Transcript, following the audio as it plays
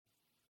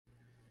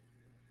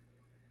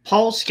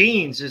Paul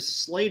Skenes is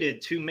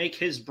slated to make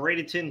his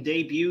Bradenton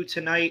debut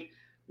tonight.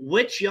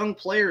 Which young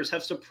players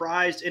have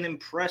surprised and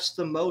impressed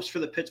the most for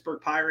the Pittsburgh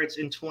Pirates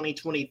in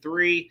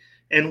 2023?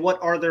 And what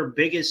are their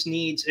biggest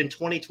needs in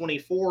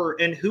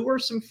 2024? And who are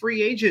some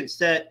free agents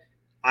that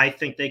I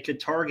think they could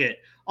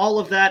target? All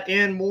of that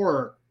and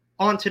more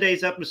on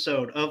today's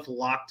episode of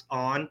Locked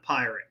On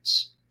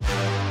Pirates.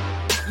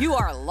 You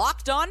are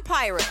Locked On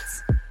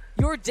Pirates,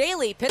 your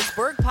daily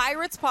Pittsburgh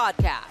Pirates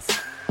podcast.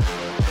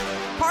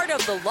 Part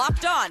of the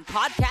Locked On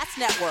Podcast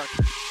Network,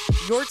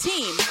 your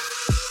team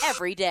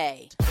every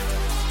day.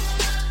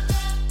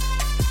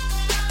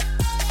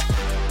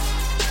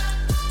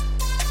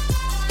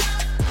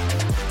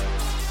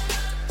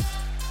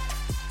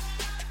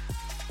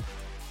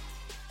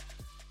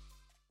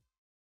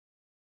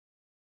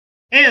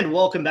 And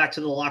welcome back to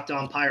the Locked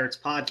On Pirates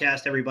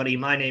podcast, everybody.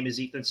 My name is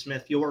Ethan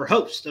Smith, your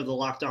host of the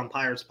Locked On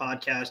Pirates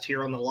podcast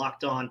here on the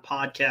Locked On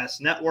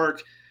Podcast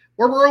Network,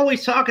 where we're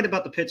always talking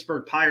about the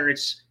Pittsburgh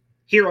Pirates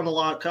here on the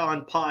Locked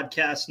On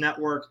Podcast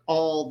Network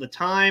all the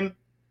time.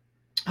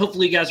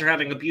 Hopefully you guys are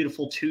having a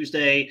beautiful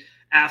Tuesday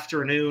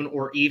afternoon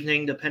or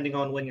evening, depending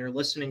on when you're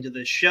listening to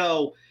this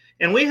show.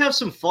 And we have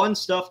some fun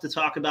stuff to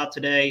talk about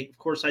today. Of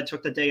course, I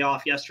took the day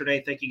off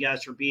yesterday. Thank you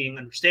guys for being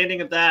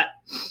understanding of that.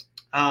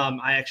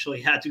 I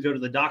actually had to go to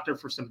the doctor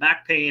for some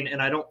back pain,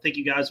 and I don't think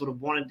you guys would have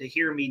wanted to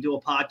hear me do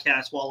a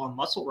podcast while on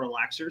muscle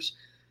relaxers.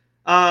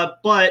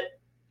 But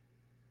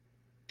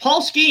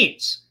Paul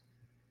Skenes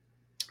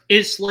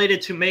is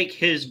slated to make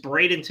his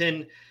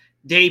Bradenton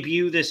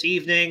debut this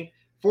evening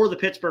for the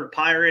Pittsburgh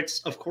Pirates.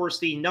 Of course,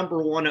 the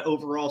number one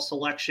overall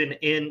selection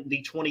in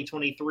the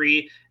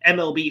 2023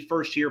 MLB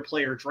first-year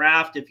player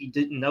draft. If you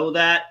didn't know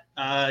that,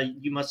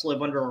 you must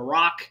live under a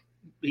rock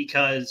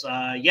because,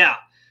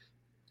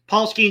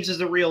 Paul Skenes is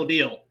the real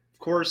deal. Of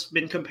course,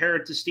 been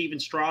compared to Steven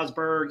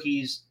Strasburg.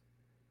 He's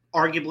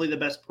arguably the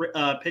best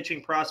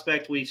pitching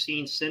prospect we've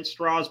seen since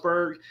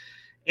Strasburg.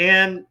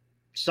 And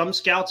some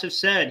scouts have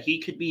said he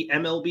could be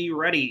MLB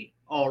ready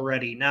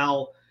already.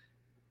 Now,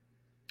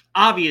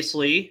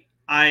 obviously,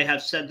 I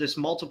have said this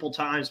multiple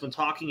times when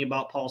talking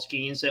about Paul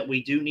Skenes that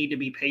we do need to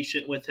be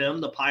patient with him.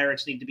 The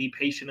Pirates need to be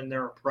patient in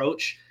their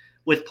approach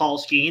with Paul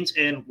Skenes,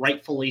 and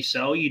rightfully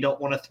so. You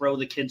don't want to throw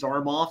the kid's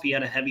arm off. He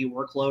had a heavy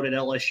workload at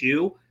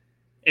LSU.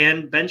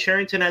 And Ben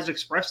Cherington has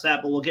expressed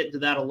that, but we'll get into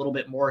that a little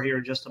bit more here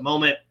in just a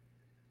moment.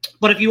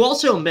 But if you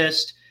also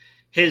missed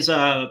his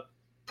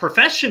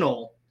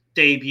professional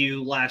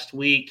debut last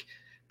week,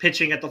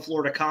 pitching at the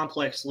Florida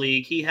Complex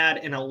League, he had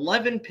an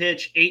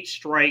 11-pitch,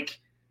 8-strike,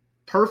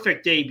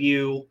 perfect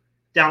debut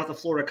down at the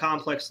Florida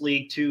Complex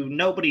League to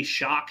nobody's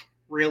shock,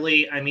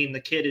 really. I mean, the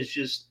kid is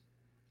just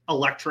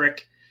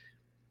electric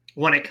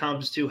when it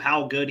comes to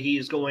how good he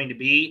is going to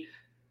be.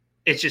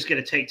 It's just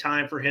going to take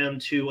time for him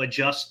to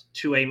adjust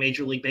to a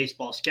Major League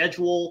Baseball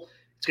schedule.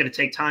 It's going to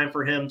take time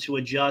for him to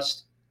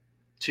adjust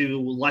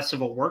to less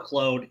of a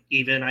workload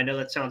even. I know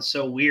that sounds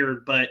so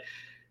weird, but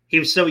he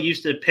was so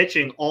used to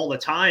pitching all the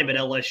time at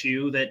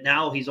LSU that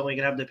now he's only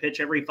going to have to pitch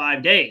every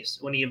 5 days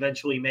when he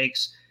eventually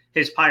makes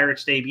his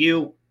Pirates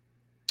debut.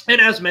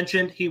 And as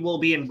mentioned, he will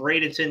be in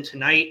Bradenton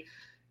tonight,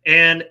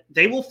 and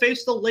they will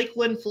face the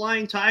Lakeland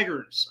Flying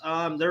Tigers.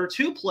 There are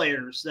two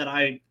players that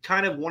I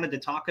kind of wanted to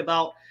talk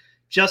about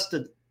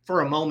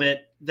for a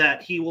moment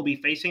that he will be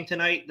facing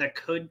tonight that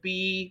could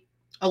be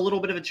a little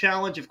bit of a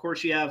challenge. Of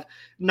course, you have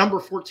number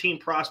 14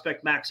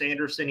 prospect Max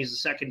Anderson. He's the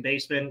second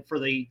baseman for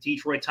the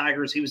Detroit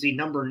Tigers. He was the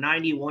number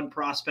 91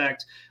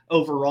 prospect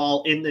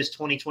overall in this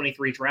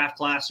 2023 draft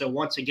class. So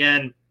once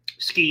again,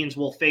 Skenes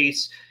will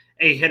face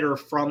a hitter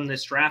from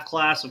this draft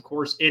class. Of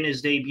course, in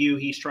his debut,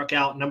 he struck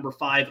out number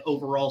 5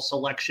 overall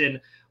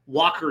selection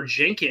Walker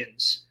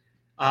Jenkins,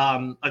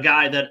 a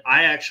guy that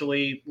I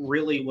actually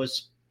really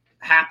was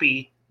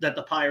happy that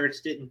the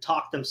Pirates didn't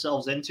talk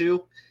themselves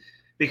into,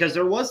 because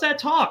there was that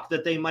talk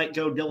that they might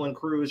go Dylan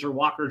Cruz or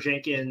Walker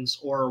Jenkins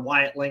or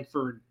Wyatt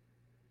Langford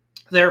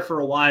there for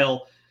a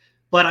while.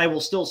 But I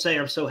will still say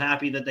I'm so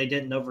happy that they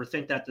didn't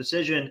overthink that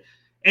decision.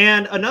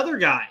 And another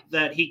guy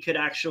that he could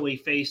actually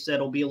face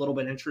that'll be a little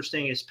bit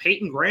interesting is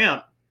Peyton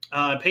Graham.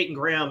 Peyton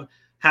Graham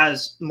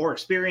has more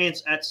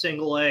experience at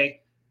single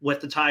A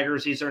with the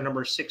Tigers. He's their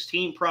number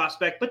 16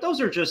 prospect. But those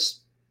are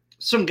just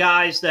some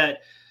guys that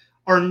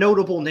are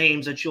notable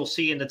names that you'll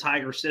see in the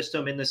Tiger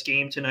system in this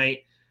game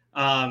tonight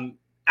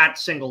at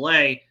single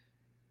A.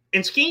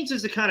 And Skenes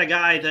is the kind of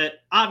guy that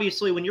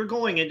obviously when you're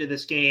going into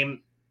this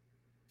game,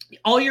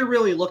 all you're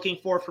really looking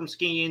for from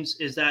Skenes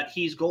is that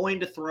he's going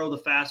to throw the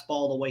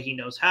fastball the way he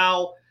knows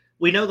how.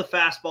 We know the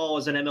fastball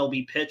is an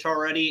MLB pitch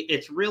already.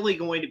 It's really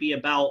going to be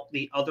about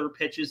the other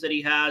pitches that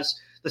he has.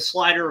 The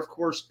slider, of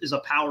course, is a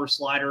power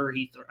slider.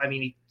 He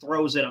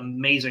throws it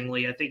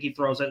amazingly. I think he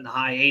throws it in the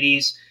high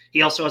 80s.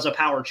 He also has a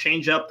power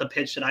changeup, the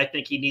pitch that I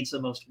think he needs the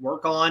most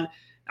work on,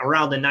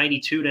 around the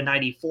 92 to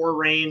 94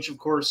 range. Of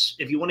course,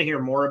 if you want to hear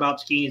more about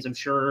Skenes, I'm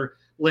sure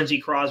Lindsey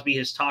Crosby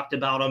has talked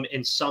about him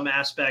in some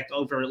aspect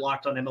over at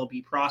Locked On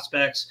MLB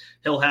Prospects.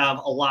 He'll have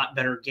a lot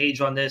better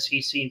gauge on this.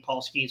 He's seen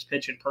Paul Skenes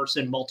pitch in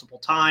person multiple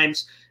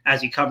times as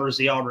he covers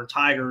the Auburn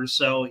Tigers.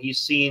 So he's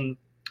seen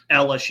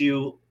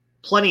LSU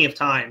plenty of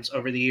times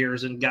over the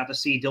years and got to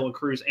see Dylan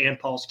Cruz and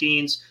Paul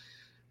Skenes.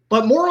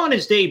 But more on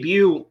his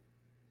debut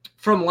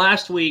from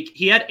last week.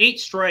 He had 8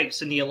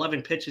 strikes in the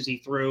 11 pitches he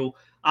threw.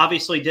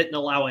 Obviously didn't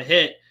allow a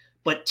hit,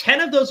 but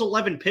 10 of those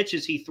 11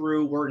 pitches he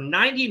threw were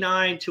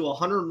 99 to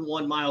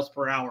 101 miles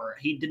per hour.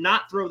 He did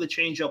not throw the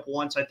changeup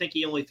once. I think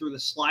he only threw the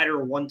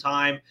slider one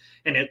time,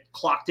 and it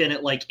clocked in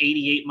at like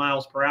 88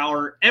 miles per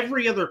hour.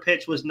 Every other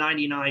pitch was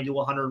 99 to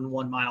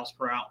 101 miles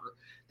per hour.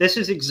 This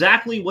is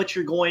exactly what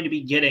you're going to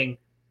be getting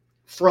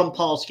from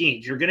Paul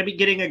Skenes. You're going to be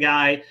getting a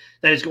guy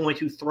that is going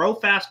to throw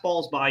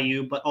fastballs by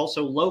you, but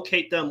also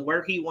locate them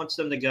where he wants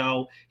them to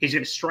go. He's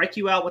going to strike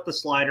you out with the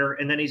slider,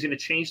 and then he's going to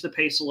change the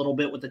pace a little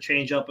bit with the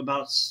changeup,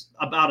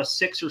 about a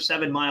 6 or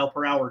 7 mile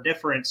per hour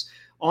difference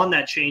on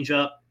that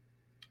changeup,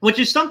 which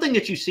is something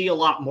that you see a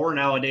lot more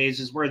nowadays,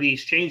 is where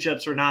these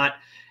changeups are not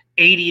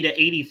 80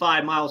 to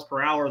 85 miles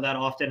per hour that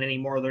often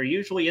anymore. They're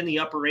usually in the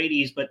upper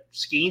 80s, but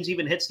Skenes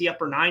even hits the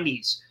upper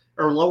 90s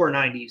or lower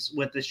 90s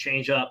with this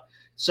changeup.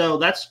 So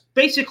that's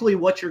basically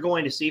what you're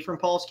going to see from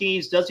Paul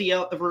Skenes. Does he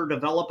ever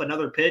develop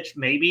another pitch?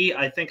 Maybe.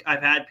 I think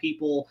I've had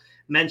people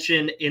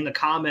mention in the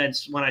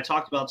comments when I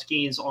talked about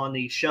Skenes on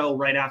the show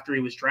right after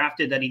he was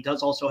drafted that he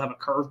does also have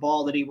a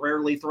curveball that he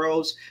rarely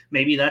throws.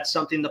 Maybe that's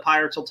something the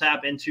Pirates will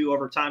tap into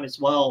over time as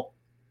well.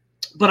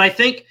 But I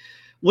think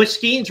with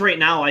Skenes right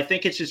now, I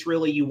think it's just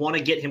really you want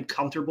to get him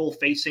comfortable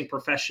facing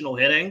professional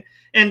hitting.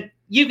 And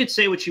you could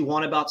say what you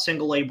want about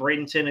single-A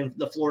Bradenton and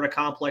the Florida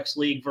Complex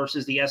League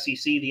versus the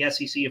SEC. The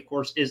SEC, of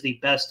course, is the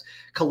best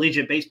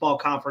collegiate baseball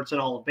conference in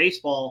all of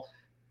baseball,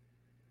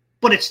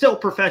 but it's still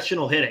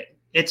professional hitting.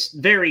 It's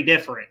very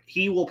different.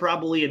 He will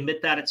probably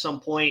admit that at some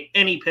point.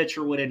 Any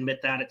pitcher would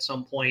admit that at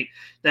some point,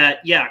 that,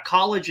 yeah,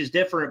 college is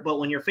different, but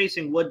when you're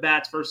facing wood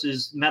bats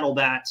versus metal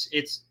bats,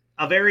 it's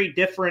a very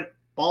different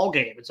ball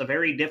game. It's a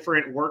very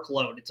different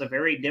workload. It's a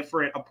very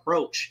different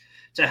approach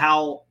to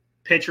how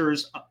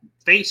pitchers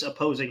face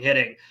opposing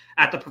hitting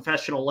at the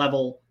professional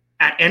level,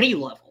 at any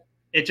level.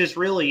 It just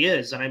really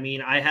is. And I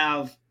mean, I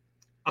have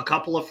a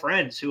couple of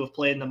friends who have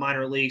played in the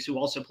minor leagues who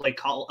also play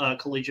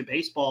collegiate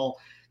baseball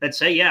that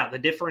say, yeah, the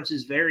difference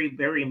is very,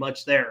 very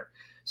much there.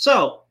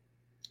 So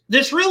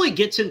this really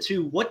gets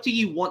into, what do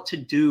you want to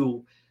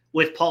do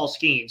with Paul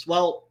Skenes?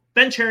 Well,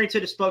 Ben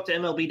Cherington spoke to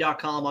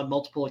MLB.com on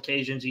multiple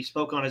occasions. He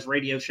spoke on his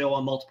radio show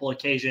on multiple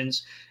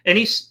occasions, and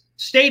he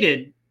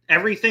stated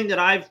everything that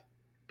I've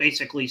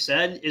basically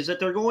said, is that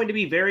they're going to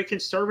be very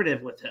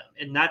conservative with him,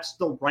 and that's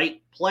the right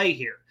play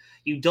here.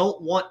 You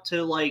don't want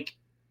to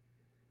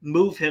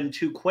move him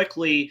too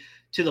quickly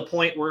to the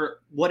point where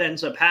what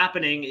ends up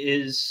happening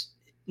is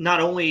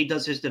not only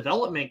does his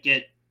development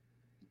get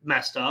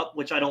messed up,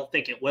 which I don't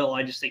think it will,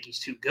 I just think he's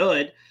too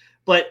good,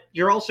 but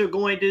you're also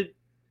going to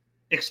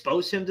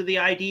expose him to the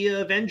idea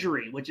of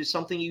injury, which is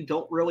something you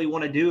don't really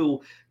want to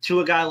do to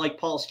a guy like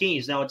Paul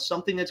Skenes. Now, it's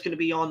something that's going to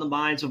be on the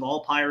minds of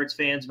all Pirates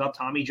fans about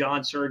Tommy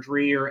John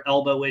surgery or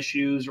elbow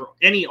issues or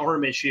any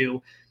arm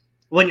issue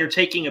when you're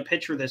taking a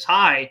pitcher this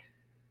high.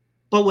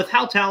 But with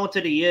how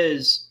talented he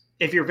is,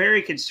 if you're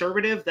very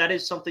conservative, that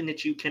is something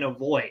that you can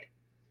avoid.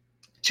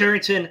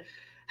 Cherington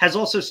has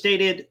also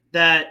stated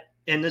that,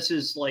 and this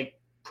is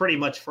pretty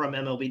much from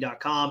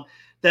MLB.com,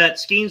 that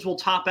Skenes will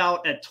top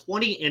out at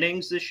 20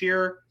 innings this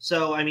year.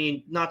 So, I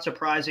mean, not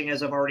surprising,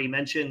 as I've already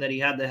mentioned, that he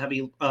had the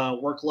heavy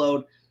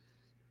workload,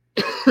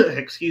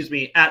 excuse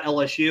me, at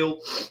LSU.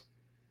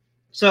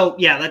 So,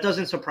 yeah, that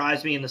doesn't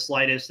surprise me in the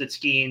slightest that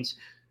Skenes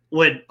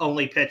would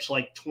only pitch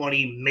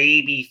 20,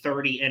 maybe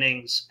 30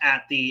 innings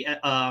at the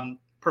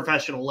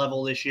professional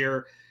level this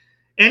year.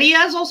 And he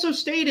has also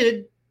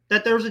stated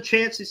that there's a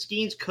chance that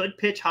Skenes could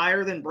pitch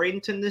higher than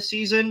Bradenton this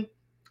season.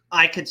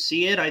 I could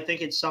see it. I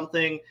think it's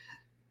something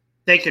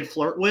they could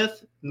flirt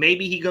with.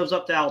 Maybe he goes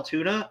up to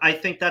Altoona. I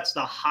think that's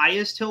the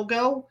highest he'll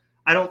go.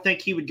 I don't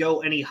think he would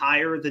go any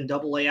higher than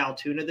AA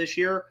Altoona this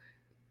year.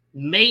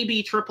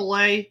 Maybe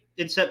AAA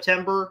in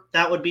September.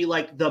 That would be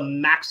the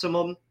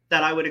maximum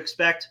that I would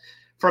expect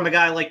from a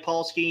guy like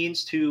Paul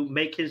Skenes to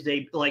make his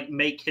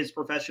make his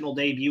professional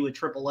debut at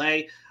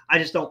AAA. I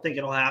just don't think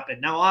it'll happen.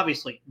 Now,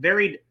 obviously,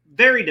 very,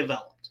 very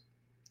developed.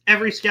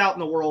 Every scout in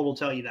the world will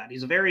tell you that.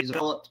 He's a very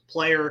developed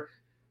player,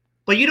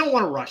 but you don't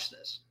want to rush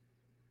this.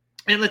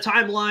 And the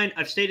timeline,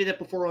 I've stated it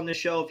before on this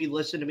show. If you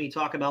listen to me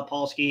talk about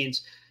Paul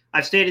Skenes,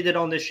 I've stated it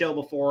on this show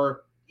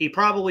before. He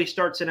probably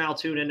starts in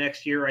Altoona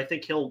next year. I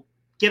think he'll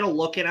get a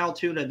look in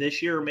Altoona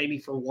this year, maybe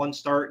for one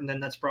start, and then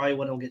that's probably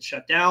when he'll get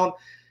shut down.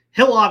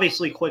 He'll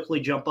obviously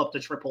quickly jump up to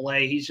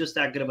AAA. He's just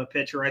that good of a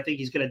pitcher. I think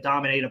he's going to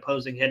dominate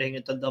opposing hitting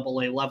at the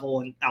AA level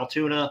in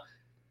Altoona.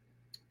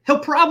 He'll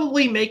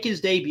probably make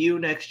his debut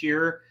next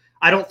year.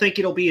 I don't think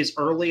it'll be as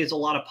early as a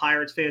lot of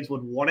Pirates fans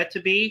would want it to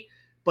be,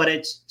 but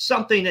it's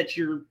something that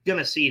you're going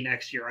to see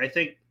next year. I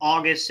think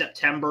August,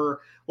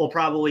 September will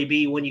probably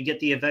be when you get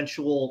the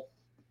eventual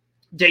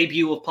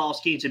debut of Paul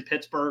Skenes in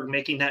Pittsburgh,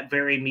 making that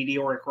very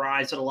meteoric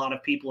rise that a lot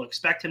of people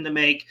expect him to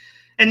make.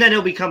 And then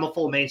he'll become a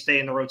full mainstay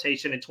in the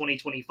rotation in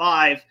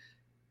 2025.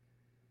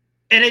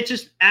 And it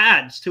just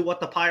adds to what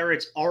the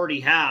Pirates already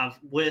have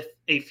with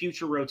a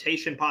future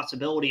rotation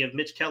possibility of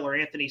Mitch Keller,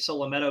 Anthony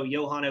Solometo,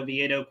 Johan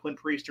Oviedo, Quinn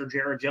Priester,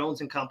 Jared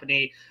Jones and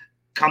company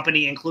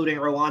including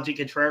Roansy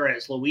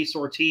Contreras, Luis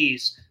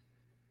Ortiz.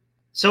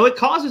 So it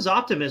causes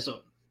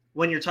optimism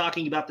when you're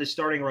talking about this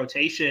starting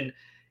rotation.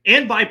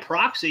 And by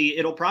proxy,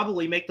 it'll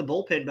probably make the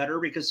bullpen better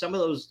because some of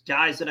those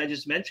guys that I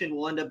just mentioned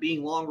will end up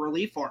being long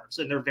relief arms,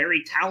 and they're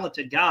very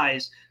talented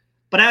guys.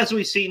 But as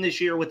we've seen this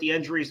year with the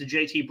injuries to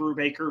JT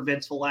Brubaker,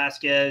 Vince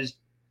Velasquez,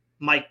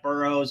 Mike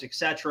Burrows,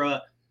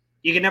 etc.,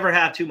 you can never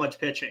have too much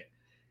pitching.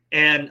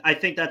 And I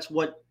think that's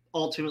what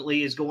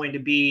ultimately is going to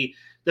be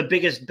the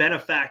biggest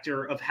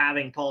benefactor of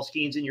having Paul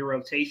Skenes in your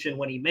rotation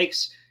when he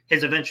makes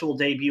his eventual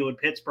debut in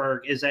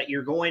Pittsburgh, is that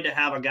you're going to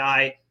have a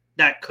guy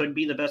that could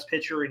be the best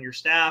pitcher in your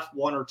staff,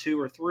 1 or 2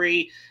 or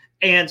 3.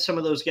 And some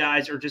of those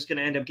guys are just going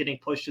to end up getting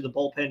pushed to the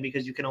bullpen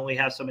because you can only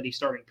have so many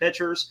starting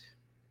pitchers.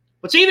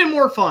 What's even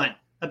more fun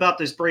about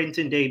this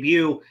Bradenton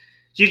debut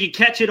is you can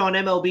catch it on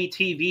MLB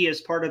TV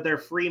as part of their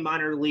free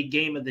minor league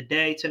game of the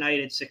day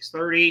tonight at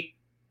 6:30.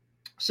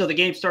 So the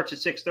game starts at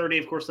 6:30.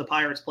 Of course, the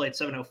Pirates play at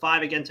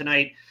 7:05 again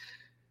tonight.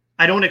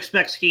 I don't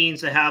expect Skenes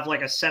to have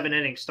like a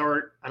 7-inning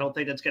start. I don't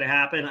think that's going to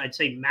happen. I'd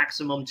say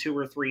maximum 2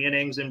 or 3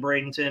 innings in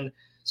Bradenton.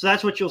 So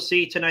that's what you'll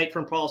see tonight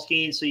from Paul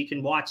Skenes. So you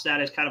can watch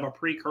that as kind of a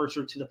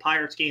precursor to the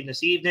Pirates game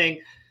this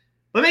evening.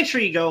 But make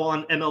sure you go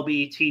on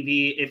MLB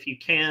TV if you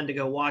can to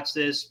go watch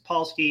this.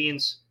 Paul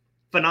Skenes,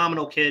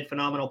 phenomenal kid,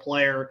 phenomenal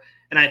player.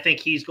 And I think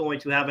he's going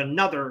to have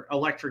another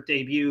electric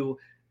debut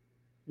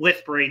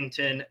with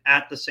Bradenton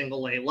at the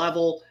single A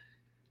level.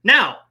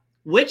 Now,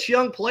 which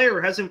young player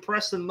has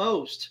impressed the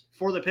most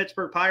for the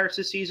Pittsburgh Pirates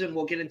this season?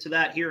 We'll get into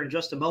that here in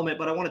just a moment.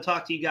 But I want to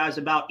talk to you guys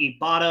about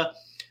Ibotta.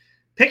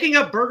 Picking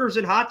up burgers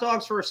and hot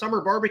dogs for a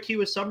summer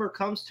barbecue as summer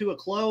comes to a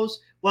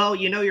close. Well,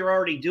 you know you're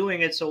already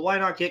doing it, so why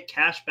not get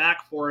cash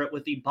back for it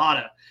with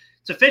Ibotta?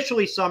 It's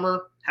officially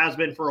summer, has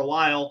been for a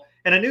while,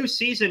 and a new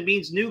season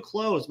means new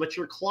clothes, but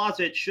your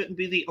closet shouldn't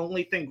be the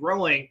only thing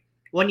growing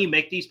when you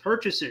make these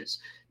purchases.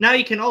 Now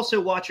you can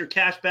also watch your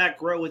cash back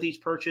grow with each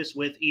purchase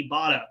with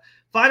Ibotta.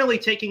 Finally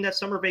taking that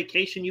summer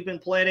vacation you've been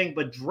planning,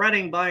 but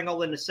dreading buying all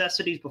the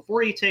necessities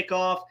before you take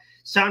off.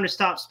 It's time to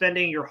stop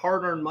spending your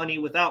hard-earned money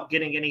without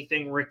getting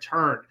anything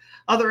returned.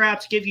 Other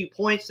apps give you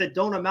points that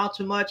don't amount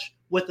to much.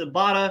 With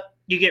Ibotta,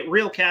 you get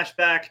real cash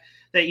back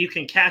that you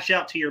can cash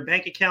out to your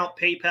bank account,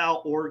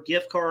 PayPal, or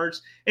gift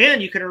cards.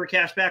 And you can earn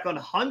cash back on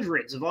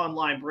hundreds of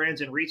online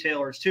brands and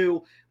retailers,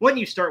 too, when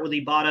you start with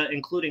Ibotta,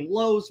 including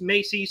Lowe's,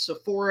 Macy's,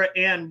 Sephora,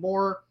 and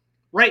more.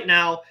 Right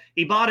now,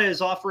 Ibotta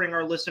is offering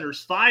our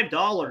listeners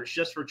 $5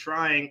 just for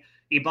trying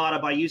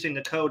Ibotta by using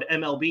the code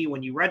MLB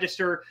when you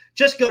register.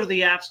 Just go to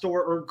the App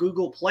Store or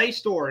Google Play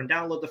Store and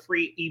download the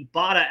free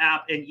Ibotta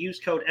app and use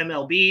code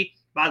MLB.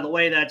 By the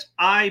way, that's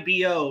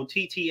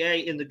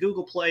IBOTTA in the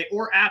Google Play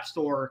or App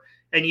Store,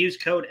 and use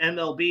code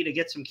MLB to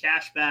get some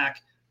cash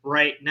back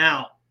right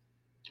now.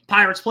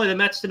 Pirates play the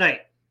Mets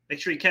tonight. Make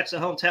sure you catch the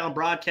hometown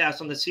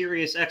broadcast on the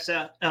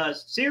SiriusXM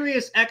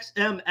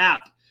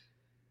app.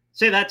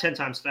 Say that 10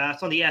 times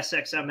fast. On the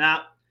SXM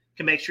app. You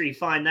can make sure you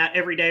find that.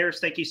 Everydayers,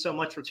 thank you so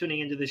much for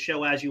tuning into the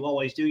show as you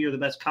always do. You're the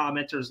best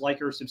commenters,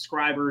 likers,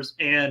 subscribers,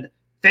 and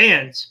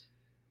fans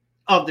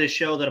of this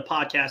show that a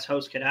podcast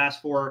host could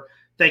ask for.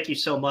 Thank you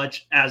so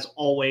much, as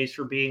always,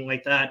 for being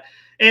like that.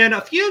 And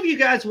a few of you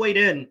guys weighed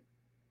in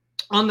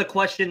on the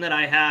question that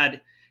I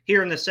had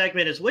here in the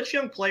segment is, which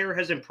young player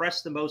has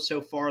impressed the most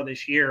so far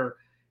this year?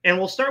 And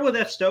we'll start with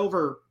F.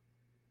 Stover,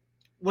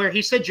 where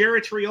he said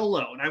Jared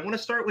Triolo. And I want to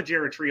start with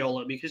Jared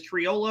Triolo because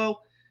Triolo,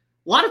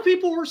 a lot of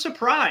people were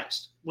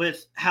surprised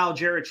with how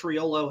Jared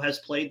Triolo has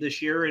played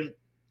this year, and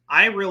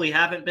I really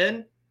haven't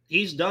been.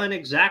 He's done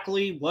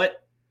exactly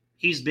what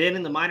he's been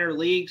in the minor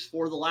leagues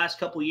for the last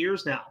couple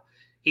years now.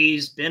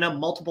 He's been a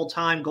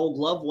multiple-time Gold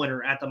Glove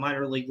winner at the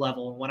minor league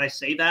level, and when I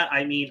say that,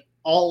 I mean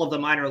all of the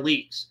minor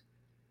leagues.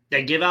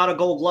 They give out a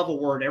Gold Glove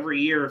award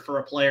every year for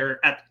a player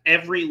at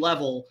every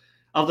level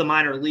of the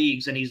minor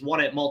leagues, and he's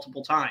won it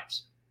multiple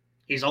times.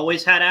 He's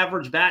always had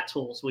average bat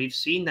tools. We've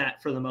seen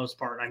that for the most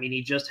part. I mean,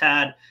 he just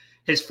had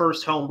his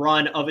first home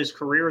run of his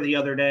career the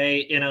other day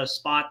in a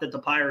spot that the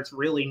Pirates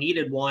really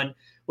needed one,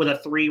 with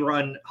a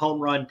 3-run home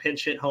run,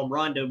 pinch hit home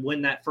run to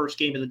win that first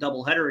game of the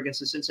doubleheader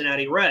against the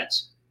Cincinnati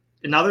Reds.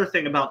 Another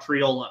thing about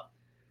Triolo,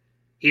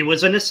 he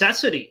was a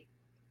necessity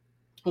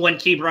when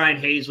Ke'Bryan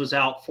Hayes was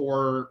out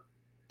for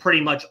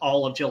pretty much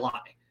all of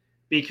July,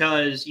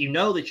 because you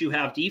know that you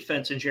have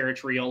defense in Jared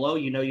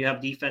Triolo, you know you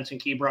have defense in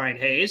Ke'Bryan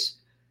Hayes,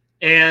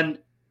 and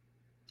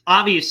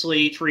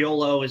obviously,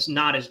 Triolo is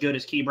not as good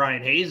as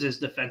Ke'Bryan Hayes is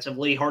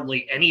defensively.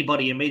 Hardly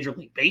anybody in Major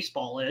League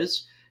Baseball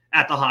is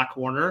at the hot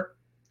corner.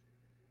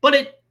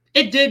 But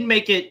it did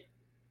make it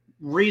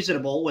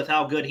reasonable with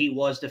how good he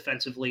was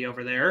defensively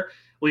over there.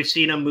 We've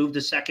seen him move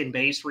to second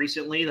base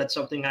recently. That's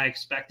something I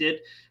expected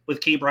with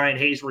Ke'Bryan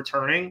Hayes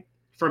returning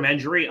from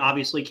injury.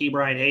 Obviously,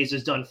 Ke'Bryan Hayes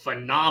has done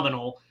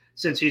phenomenal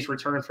since he's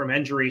returned from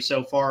injury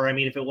so far. I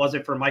mean, if it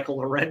wasn't for Michael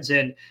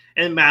Lorenzen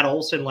and Matt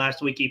Olson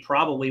last week, he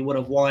probably would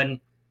have won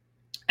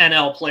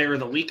NL Player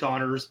of the Week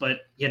honors, but,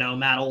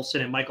 Matt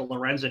Olson and Michael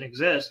Lorenzen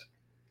exist.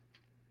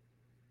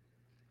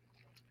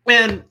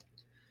 And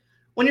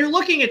when you're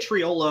looking at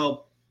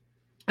Triolo,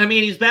 I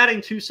mean, he's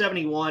batting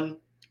 .271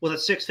 with a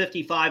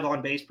 .655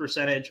 on base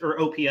percentage, or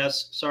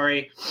OPS,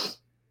 sorry.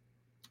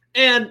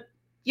 And,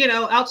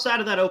 outside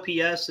of that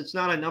OPS, it's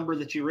not a number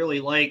that you really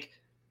like.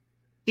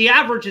 The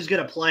average is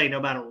going to play no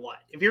matter what.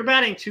 If you're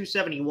batting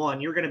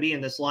 .271, you're going to be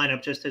in this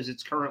lineup just as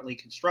it's currently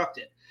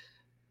constructed.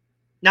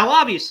 Now,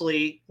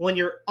 obviously, when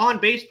your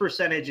on-base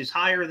percentage is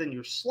higher than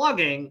your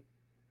slugging,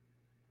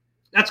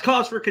 that's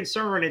cause for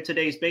concern in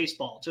today's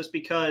baseball, just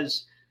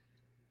because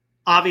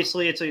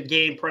obviously it's a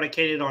game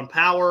predicated on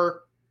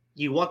power.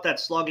 You want that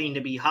slugging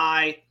to be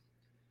high.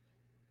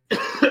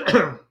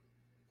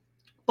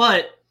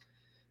 But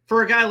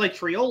for a guy like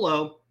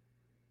Triolo,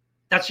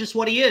 that's just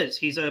what he is.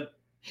 He's a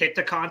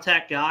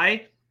hit-to-contact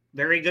guy,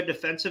 very good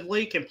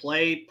defensively, can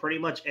play pretty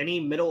much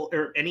any middle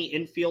or any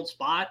infield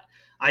spot.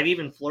 I've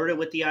even flirted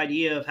with the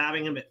idea of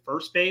having him at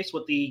first base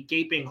with the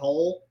gaping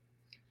hole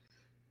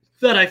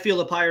that I feel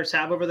the Pirates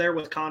have over there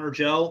with Connor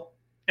Joe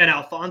and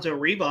Alfonso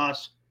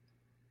Rivas.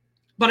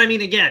 But I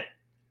mean, again,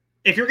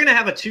 if you're going to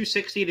have a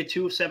 260 to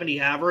 270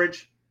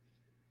 average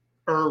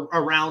or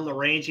around the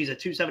range, he's at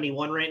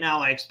 271 right now.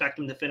 I expect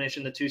him to finish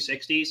in the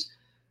 260s.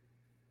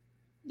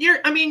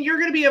 You're going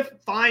to be a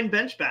fine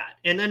bench bat.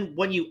 And then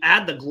when you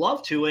add the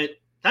glove to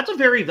it, that's a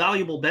very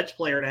valuable bench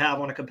player to have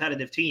on a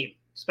competitive team,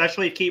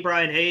 especially if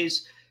Ke'Bryan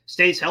Hayes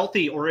stays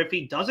healthy, or if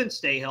he doesn't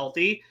stay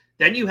healthy,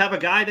 then you have a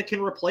guy that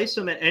can replace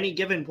him at any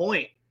given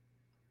point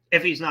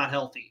if he's not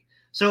healthy.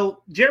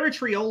 So Jared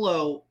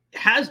Triolo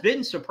has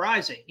been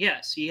surprising.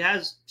 Yes, he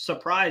has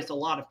surprised a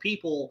lot of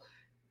people,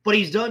 but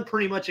he's done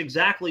pretty much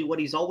exactly what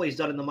he's always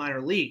done in the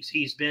minor leagues.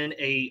 He's been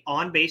a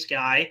on-base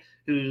guy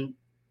who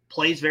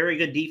plays very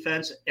good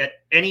defense at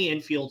any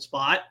infield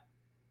spot.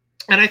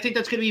 And I think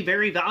that's going to be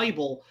very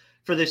valuable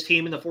for this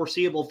team in the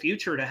foreseeable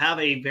future to have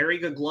a very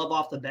good glove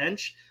off the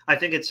bench. I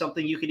think it's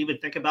something you could even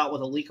think about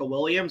with Alika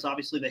Williams.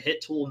 Obviously, the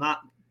hit tool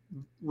not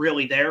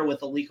really there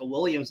with Alika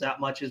Williams that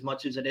much as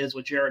it is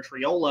with Jared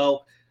Triolo.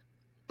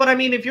 But, I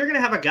mean, if you're going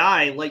to have a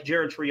guy like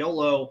Jared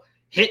Triolo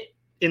hit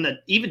in the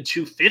even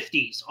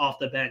 250s off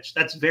the bench,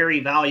 that's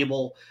very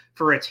valuable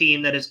for a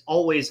team that is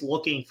always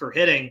looking for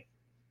hitting.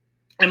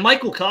 And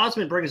Michael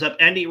Kosman brings up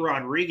Endy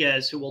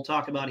Rodriguez, who we'll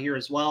talk about here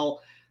as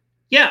well.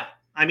 Yeah,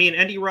 I mean,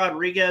 Endy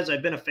Rodriguez,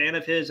 I've been a fan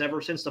of his ever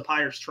since the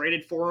Pirates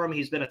traded for him.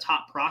 He's been a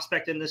top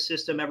prospect in this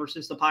system ever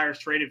since the Pirates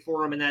traded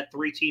for him in that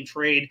 3-team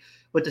trade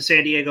with the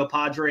San Diego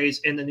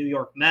Padres and the New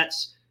York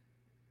Mets.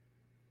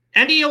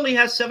 Endy only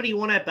has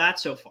 71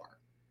 at-bats so far.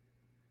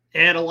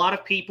 And a lot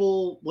of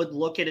people would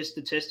look at his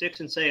statistics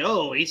and say,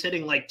 oh, he's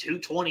hitting like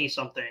 220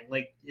 something.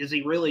 Like, is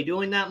he really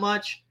doing that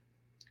much?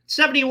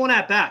 71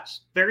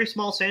 at-bats, very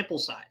small sample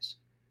size.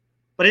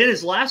 But in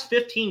his last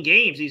 15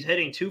 games, he's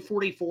hitting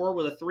 244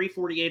 with a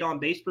 348 on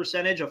base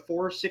percentage, a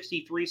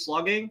 463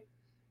 slugging.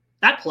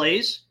 That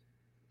plays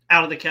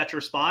out of the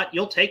catcher spot.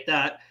 You'll take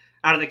that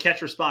out of the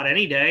catcher spot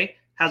any day.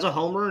 Has a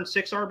homer and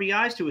 6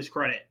 RBIs to his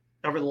credit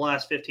over the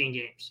last 15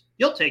 games.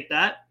 You'll take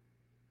that.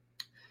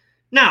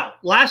 Now,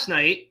 last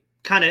night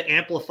kind of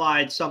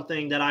amplified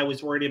something that I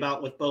was worried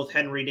about with both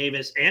Henry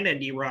Davis and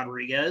Endy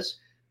Rodriguez,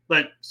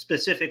 but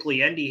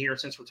specifically Endy here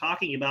since we're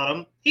talking about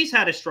him. He's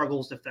had his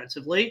struggles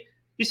defensively.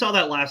 You saw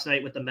that last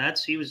night with the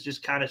Mets. He was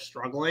just kind of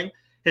struggling.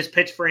 His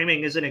pitch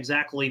framing isn't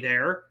exactly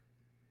there.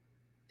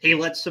 He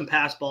lets some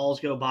pass balls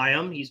go by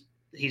him.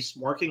 He's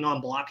working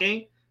on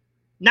blocking.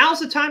 Now's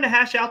the time to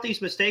hash out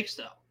these mistakes,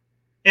 though.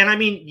 And, I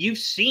mean, you've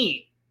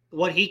seen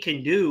what he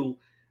can do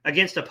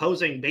against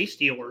opposing base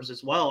stealers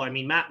as well. I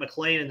mean, Matt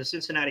McClain and the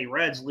Cincinnati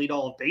Reds lead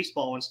all of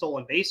baseball in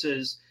stolen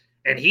bases,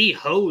 and he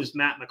hosed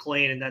Matt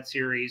McClain in that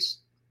series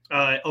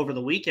over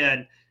the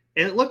weekend,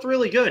 and it looked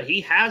really good.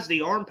 He has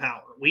the arm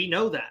power. We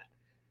know that.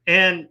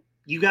 And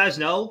you guys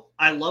know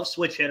I love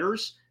switch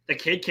hitters. The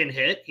kid can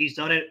hit. He's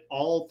done it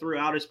all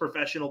throughout his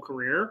professional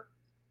career.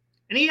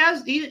 And he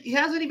hasn't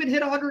even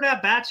hit 100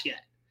 at-bats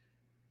yet.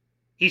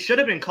 He should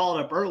have been called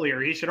up earlier.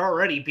 He should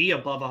already be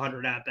above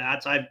 100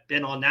 at-bats. I've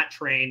been on that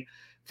train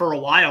for a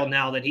while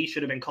now that he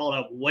should have been called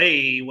up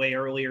way, way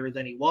earlier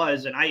than he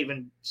was. And I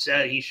even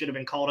said he should have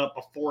been called up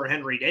before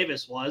Henry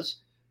Davis was.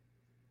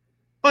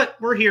 But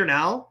we're here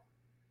now.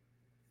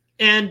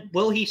 And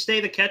will he stay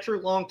the catcher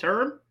long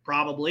term?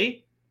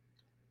 Probably.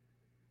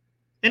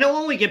 And he'll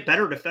only get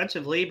better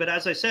defensively. But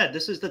as I said,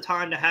 this is the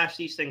time to hash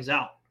these things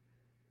out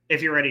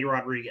if you're Endy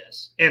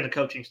Rodriguez and the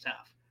coaching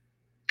staff.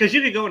 Because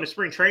you could go into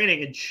spring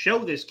training and show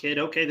this kid,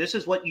 okay, this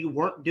is what you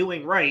weren't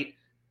doing right.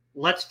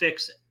 Let's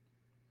fix it.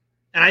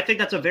 And I think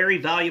that's a very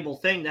valuable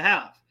thing to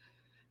have.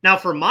 Now,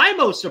 for my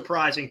most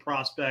surprising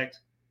prospect,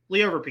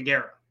 Liover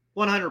Peguero,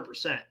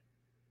 100%.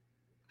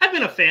 I've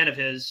been a fan of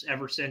his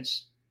ever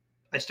since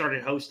I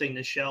started hosting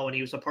this show and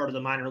he was a part of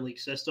the minor league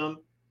system.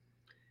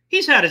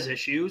 He's had his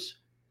issues.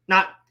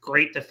 Not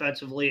great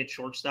defensively at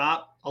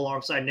shortstop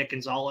alongside Nick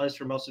Gonzalez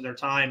for most of their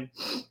time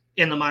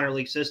in the minor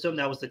league system.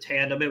 That was the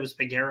tandem. It was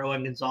Peguero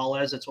and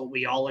Gonzalez. That's what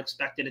we all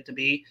expected it to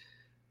be.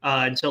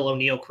 until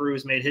O'Neal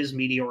Cruz made his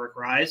meteoric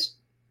rise.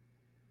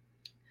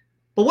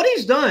 But what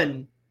he's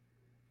done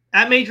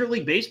at Major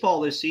League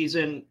Baseball this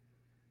season,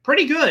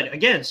 pretty good.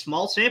 Again,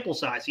 small sample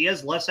size. He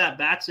has less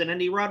at-bats than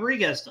Andy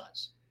Rodriguez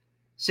does.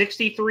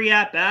 63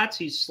 at-bats.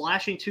 He's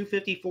slashing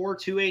 254,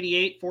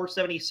 288,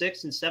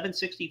 476, and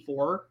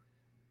 764.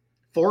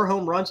 4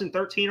 home runs and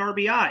 13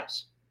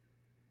 RBIs.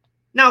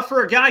 Now,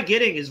 for a guy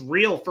getting his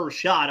real first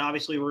shot,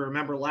 obviously we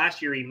remember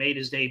last year he made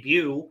his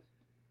debut.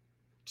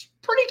 It's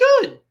pretty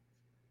good.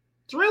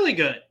 It's really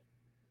good.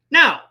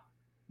 Now,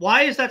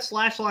 why is that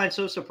slash line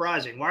so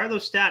surprising? Why are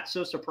those stats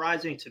so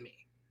surprising to me?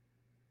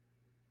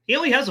 He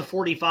only has a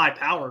 45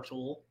 power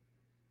tool.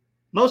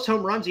 Most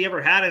home runs he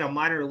ever had in a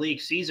minor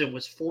league season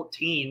was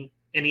 14,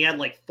 and he had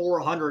like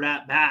 400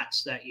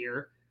 at-bats that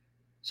year.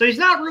 So he's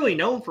not really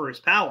known for his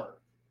power.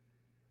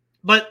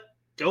 But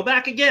go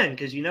back again,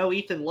 because you know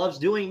Ethan loves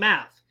doing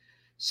math.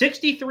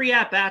 63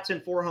 at-bats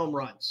and 4 home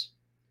runs.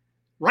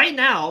 Right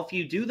now, if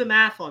you do the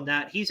math on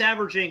that, he's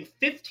averaging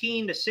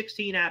 15 to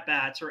 16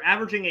 at-bats, or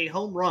averaging a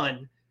home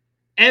run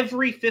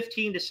every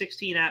 15 to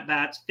 16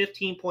 at-bats,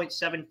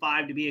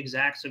 15.75 to be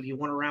exact. So if you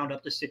want to round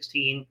up to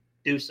 16,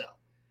 do so.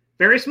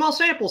 Very small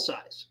sample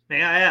size,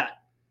 may I add.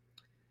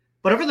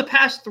 But over the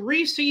past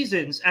 3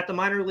 seasons at the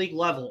minor league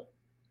level,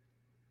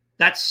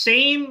 that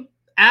same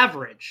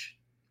average,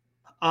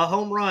 a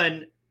home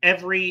run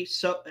every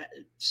set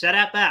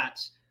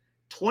at-bats,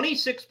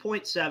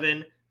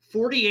 26.7,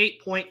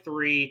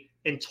 48.3,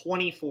 and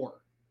 24.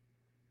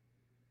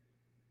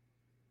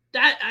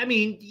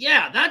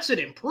 That's an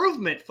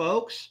improvement,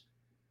 folks.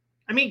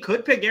 I mean,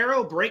 could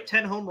Peguero break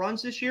 10 home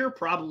runs this year?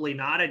 Probably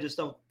not. I just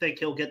don't think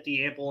he'll get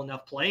the ample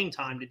enough playing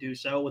time to do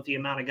so with the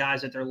amount of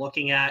guys that they're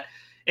looking at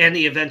and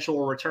the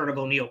eventual return of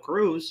O'Neal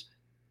Cruz.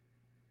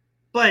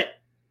 But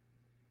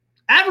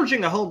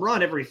averaging a home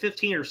run every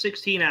 15 or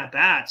 16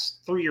 at-bats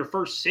through your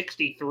first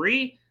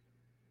 63,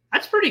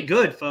 that's pretty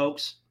good,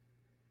 folks.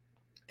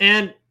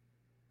 And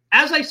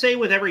as I say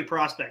with every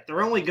prospect,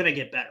 they're only going to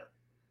get better.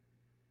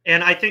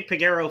 And I think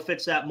Peguero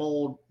fits that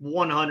mold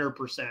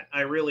 100%.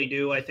 I really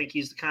do. I think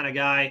he's the kind of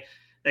guy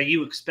that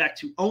you expect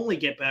to only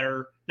get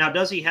better. Now,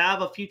 does he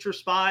have a future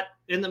spot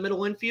in the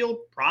middle infield?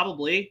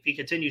 Probably, if he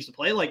continues to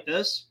play like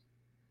this.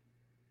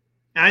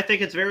 And I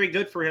think it's very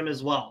good for him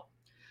as well.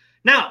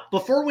 Now,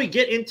 before we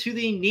get into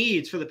the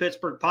needs for the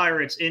Pittsburgh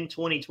Pirates in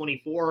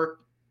 2024,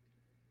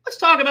 let's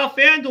talk about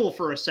FanDuel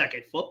for a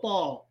second.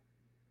 Football,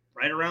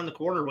 right around the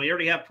corner. We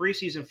already have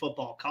preseason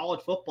football,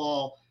 college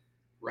football,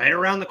 right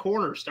around the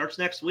corner, starts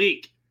next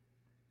week.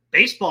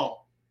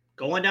 Baseball,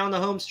 going down the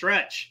home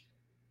stretch.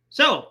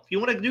 So, if you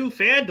want to do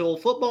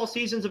FanDuel, football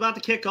season's about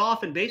to kick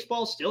off and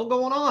baseball's still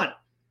going on.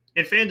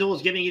 And FanDuel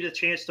is giving you the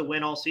chance to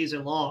win all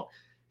season long.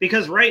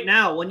 Because right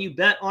now, when you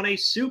bet on a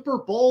Super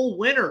Bowl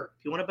winner,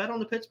 if you want to bet on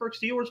the Pittsburgh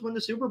Steelers win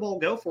the Super Bowl,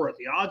 go for it.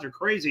 The odds are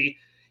crazy.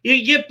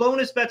 You get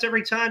bonus bets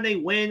every time they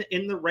win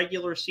in the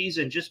regular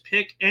season. Just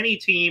pick any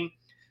team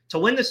to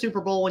win the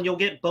Super Bowl and you'll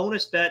get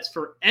bonus bets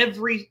for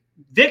every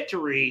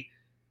victory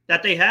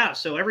that they have.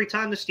 So every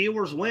time the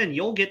Steelers win,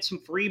 you'll get some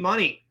free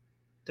money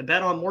to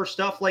bet on more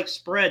stuff like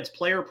spreads,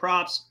 player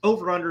props,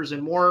 over-unders,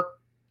 and more.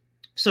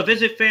 So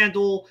visit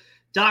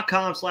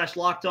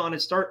FanDuel.com/lockedon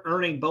and start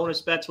earning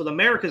bonus bets with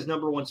America's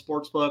 #1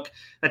 sportsbook.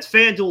 That's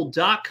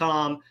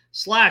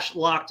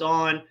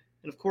FanDuel.com/lockedon.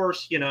 And of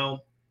course,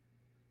 tell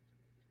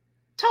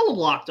them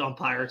Locked On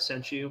Pirates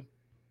sent you.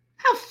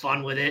 Have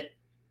fun with it.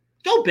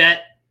 Go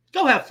bet.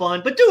 Go have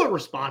fun, but do it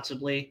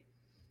responsibly.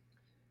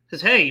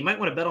 Because, hey, you might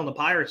want to bet on the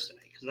Pirates tonight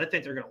because I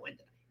think they're going to win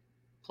tonight.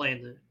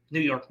 Playing the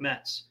New York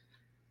Mets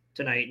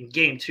tonight in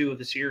Game 2 of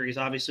the series.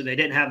 Obviously, they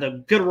didn't have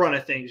the good run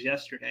of things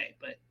yesterday,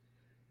 but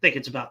I think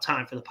it's about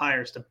time for the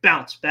Pirates to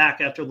bounce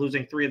back after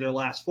losing 3 of their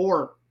last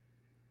 4.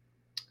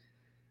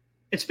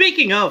 And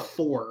speaking of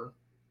 4,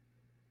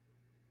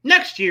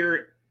 next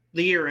year,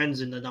 the year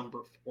ends in the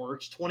number 4.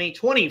 It's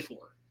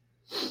 2024.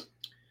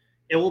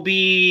 It will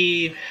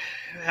be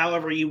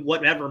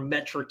whatever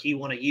metric you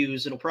want to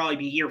use. It'll probably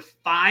be year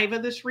 5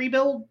 of this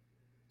rebuild.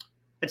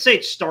 I'd say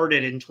it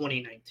started in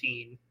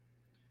 2019.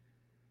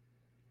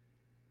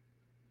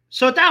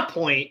 So at that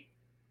point,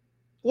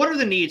 what are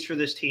the needs for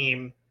this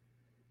team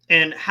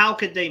and how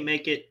could they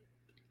make it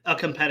a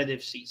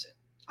competitive season?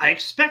 I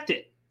expect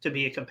it to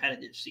be a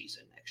competitive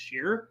season next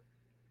year.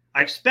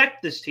 I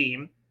expect this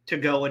team to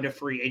go into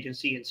free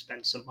agency and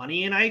spend some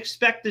money, and I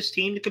expect this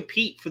team to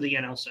compete for the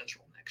NL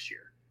Central next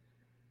year.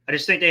 I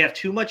just think they have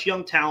too much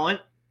young talent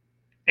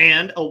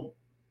and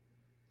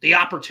the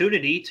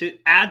opportunity to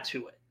add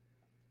to it.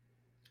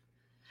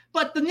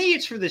 But the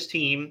needs for this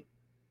team,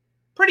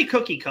 pretty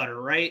cookie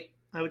cutter, right?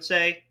 I would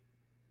say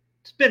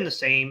it's been the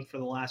same for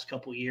the last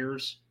couple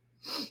years.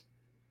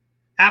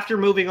 After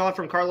moving on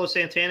from Carlos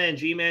Santana and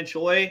G-Man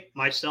Choi,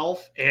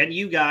 myself and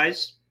you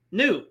guys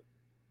knew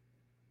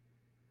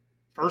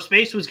first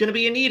base was going to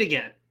be a need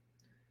again.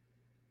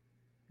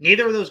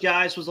 Neither of those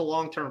guys was a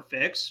long-term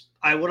fix.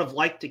 I would have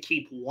liked to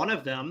keep one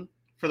of them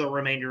for the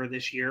remainder of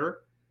this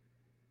year,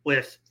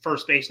 with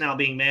first base now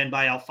being manned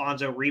by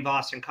Alfonso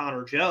Rivas and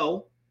Connor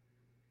Joe.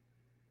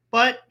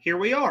 But here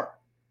we are.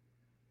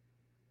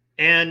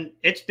 And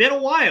it's been a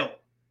while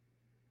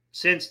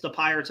since the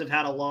Pirates have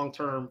had a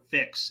long-term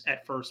fix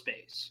at first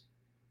base.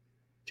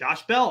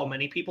 Josh Bell,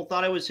 many people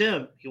thought it was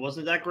him. He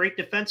wasn't that great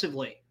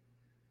defensively.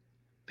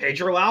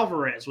 Pedro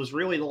Alvarez was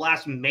really the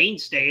last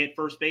mainstay at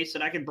first base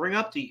that I could bring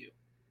up to you.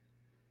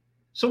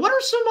 So what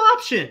are some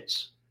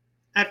options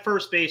at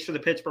first base for the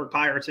Pittsburgh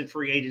Pirates in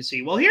free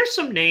agency? Well, here's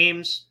some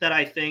names that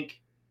I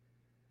think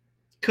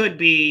could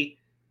be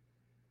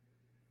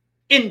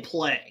in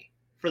play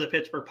for the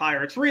Pittsburgh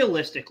Pirates,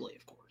 realistically,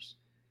 of course.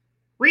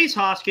 Rhys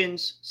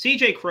Hoskins,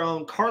 CJ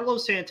Cron,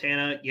 Carlos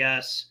Santana,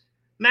 yes,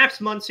 Max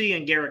Muncy,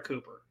 and Garrett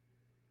Cooper.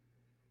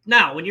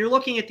 Now, when you're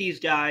looking at these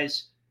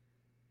guys,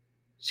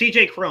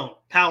 CJ Cron,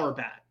 power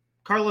bat.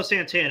 Carlos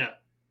Santana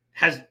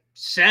has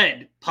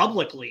said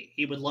publicly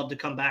he would love to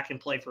come back and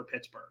play for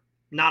Pittsburgh.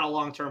 Not a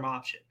long-term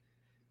option.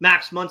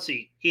 Max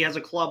Muncy, he has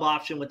a club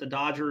option with the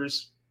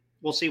Dodgers.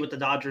 We'll see what the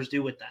Dodgers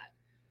do with that.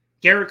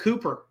 Garrett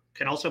Cooper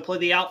can also play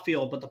the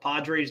outfield, but the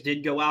Padres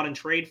did go out and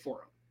trade for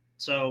him.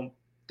 So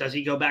does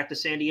he go back to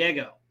San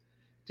Diego?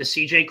 Does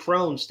CJ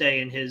Cron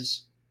stay in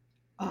his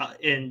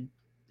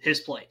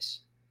place?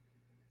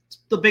 It's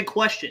the big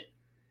question.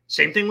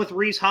 Same thing with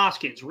Rhys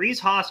Hoskins. Rhys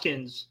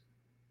Hoskins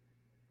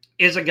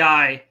is a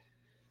guy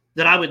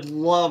that I would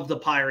love the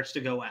Pirates to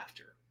go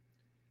after.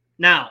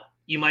 Now,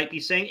 you might be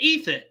saying,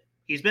 Ethan,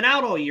 he's been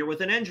out all year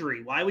with an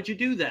injury. Why would you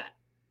do that?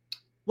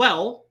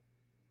 Well,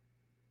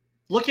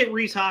 look at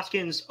Rhys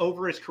Hoskins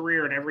over his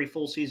career in every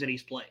full season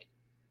he's played.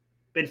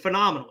 Been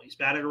phenomenal. He's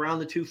batted around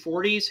the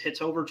 240s,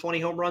 hits over 20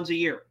 home runs a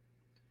year.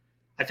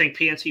 I think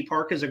PNC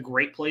Park is a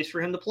great place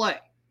for him to play.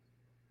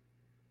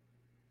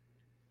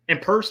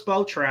 And per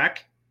Spotrac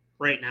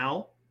right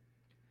now,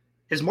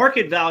 his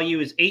market value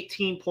is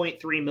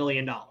 $18.3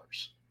 million.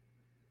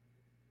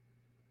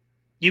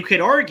 You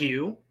could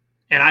argue,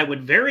 and I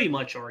would very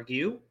much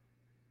argue,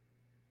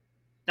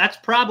 that's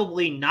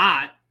probably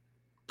not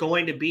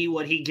going to be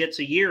what he gets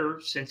a year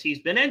since he's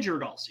been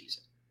injured all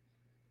season.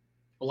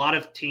 A lot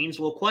of teams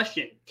will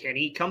question, can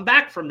he come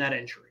back from that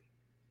injury?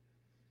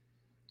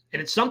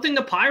 And it's something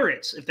the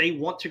Pirates, if they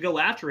want to go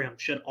after him,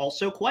 should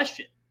also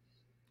question.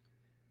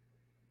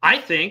 I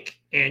think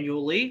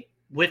annually,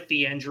 with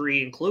the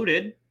injury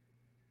included,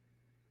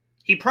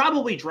 he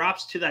probably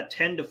drops to that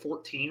 10 to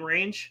 14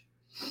 range.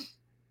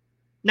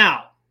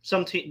 Now,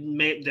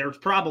 there's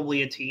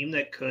probably a team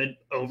that could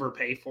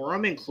overpay for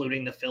him,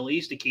 including the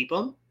Phillies, to keep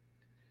him.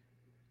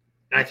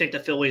 And I think the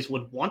Phillies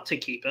would want to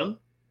keep him.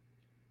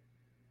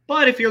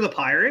 But if you're the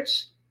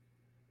Pirates,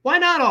 why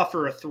not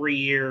offer a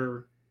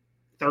 3-year,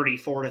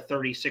 $34 to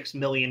 $36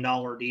 million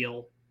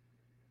deal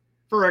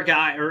for a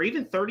guy, or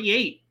even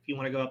 38 if you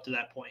want to go up to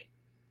that point,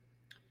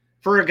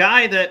 for a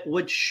guy that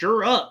would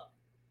shore up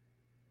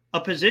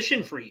a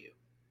position for you?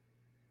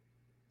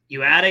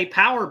 You add a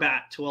power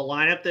bat to a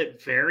lineup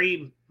that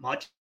very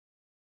much.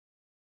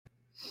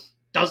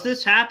 Does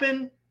this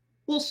happen?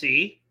 We'll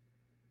see.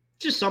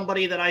 Just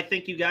somebody that I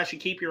think you guys should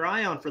keep your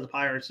eye on for the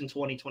Pirates in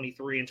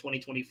 2023 and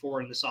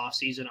 2024 in this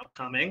offseason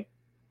upcoming.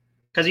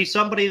 Because he's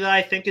somebody that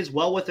I think is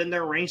well within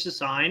their range to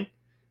sign,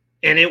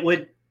 and it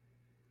would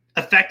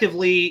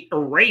effectively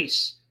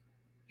erase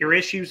your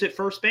issues at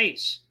first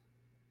base.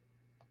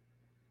 I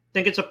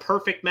think it's a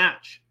perfect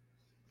match.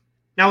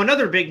 Now,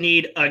 another big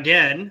need,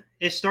 again,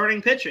 is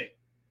starting pitching.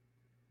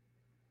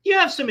 You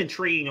have some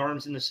intriguing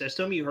arms in the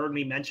system. You heard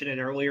me mention it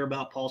earlier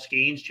about Paul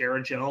Skenes,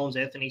 Jared Jones,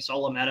 Anthony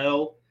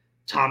Solometto,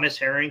 Thomas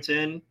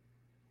Harrington,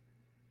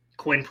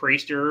 Quinn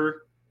Priester,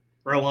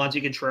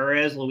 Roansy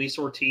Contreras, Luis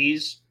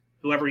Ortiz,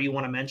 whoever you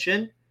want to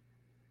mention.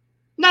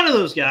 None of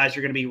those guys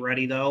are going to be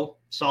ready, though.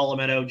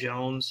 Solometto,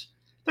 Jones.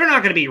 They're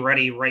not going to be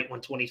ready right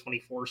when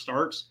 2024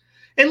 starts.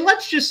 And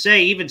let's just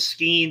say even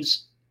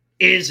Skenes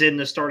is in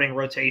the starting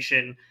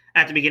rotation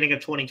at the beginning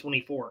of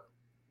 2024.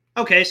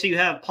 Okay, so you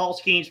have Paul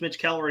Skenes, Mitch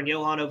Keller, and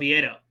Johan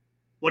Oviedo.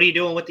 What are you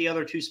doing with the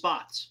other two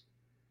spots?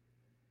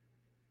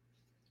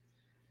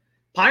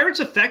 Pirates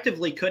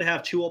effectively could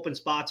have 2 open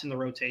spots in the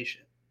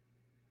rotation.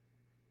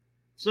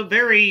 It's a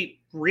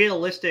very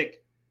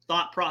realistic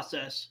thought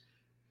process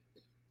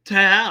to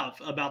have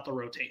about the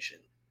rotation.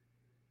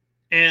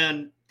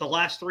 And the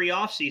last 3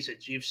 off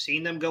seasons, you've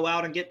seen them go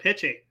out and get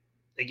pitching.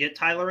 They get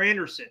Tyler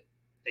Anderson.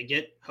 They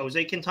get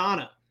Jose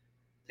Quintana.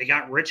 They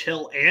got Rich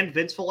Hill and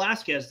Vince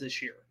Velasquez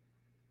this year.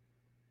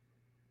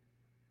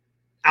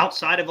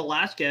 Outside of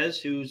Velasquez,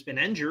 who's been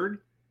injured,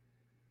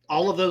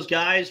 all of those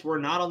guys were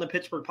not on the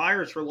Pittsburgh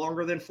Pirates for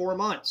longer than 4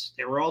 months.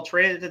 They were all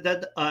traded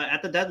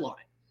at the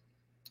deadline.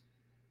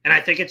 And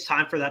I think it's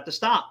time for that to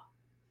stop.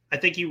 I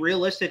think you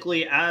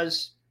realistically,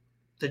 as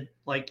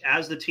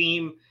the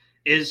team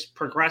is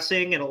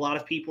progressing and a lot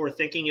of people are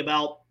thinking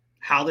about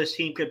how this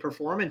team could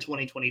perform in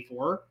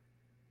 2024,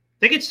 I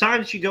think it's time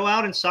that you go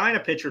out and sign a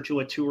pitcher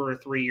to a 2 or a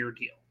 3-year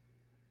deal.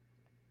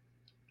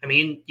 I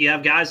mean, you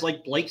have guys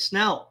like Blake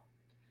Snell,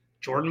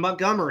 Jordan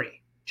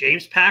Montgomery,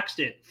 James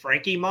Paxton,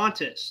 Frankie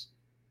Montas,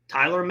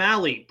 Tyler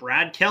Mahle,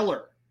 Brad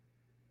Keller,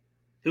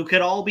 who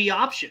could all be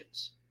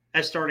options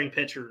as starting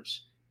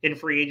pitchers in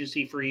free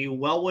agency for you,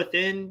 well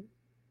within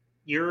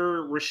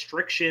your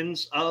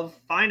restrictions of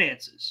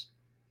finances.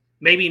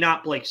 Maybe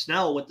not Blake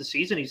Snell with the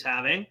season he's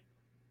having.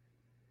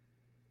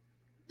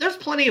 There's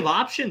plenty of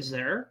options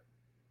there.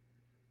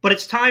 But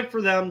it's time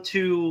for them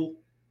to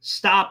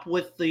stop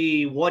with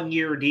the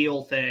 1-year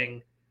deal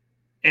thing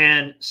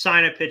and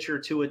sign a pitcher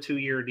to a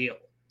 2-year deal,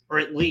 or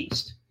at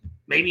least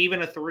maybe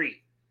even a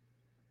 3.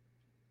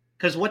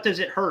 Because what does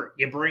it hurt?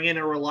 You bring in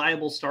a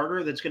reliable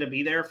starter that's going to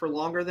be there for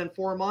longer than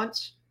 4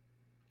 months,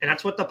 and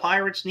that's what the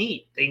Pirates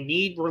need. They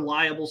need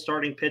reliable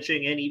starting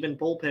pitching and even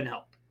bullpen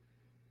help.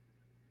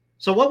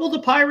 So what will the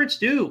Pirates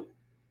do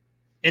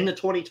in the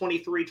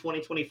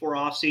 2023-2024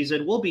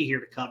 offseason? We'll be here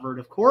to cover it,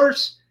 of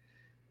course,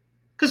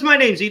 because my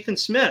name's Ethan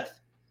Smith.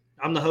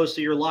 I'm the host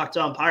of your Locked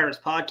On Pirates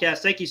podcast.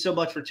 Thank you so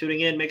much for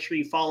tuning in. Make sure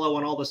you follow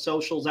on all the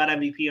socials at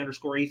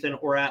MVP_Ethan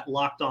or at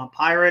Locked On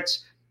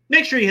Pirates.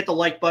 Make sure you hit the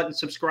like button,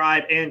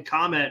 subscribe, and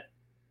comment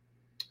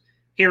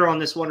here on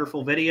this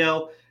wonderful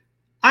video.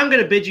 I'm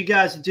going to bid you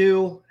guys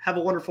adieu. Have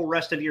a wonderful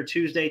rest of your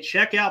Tuesday.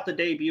 Check out the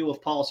debut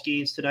of Paul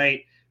Skenes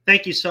tonight.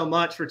 Thank you so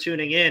much for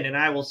tuning in, and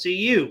I will see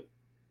you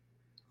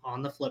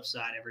on the flip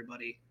side,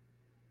 everybody.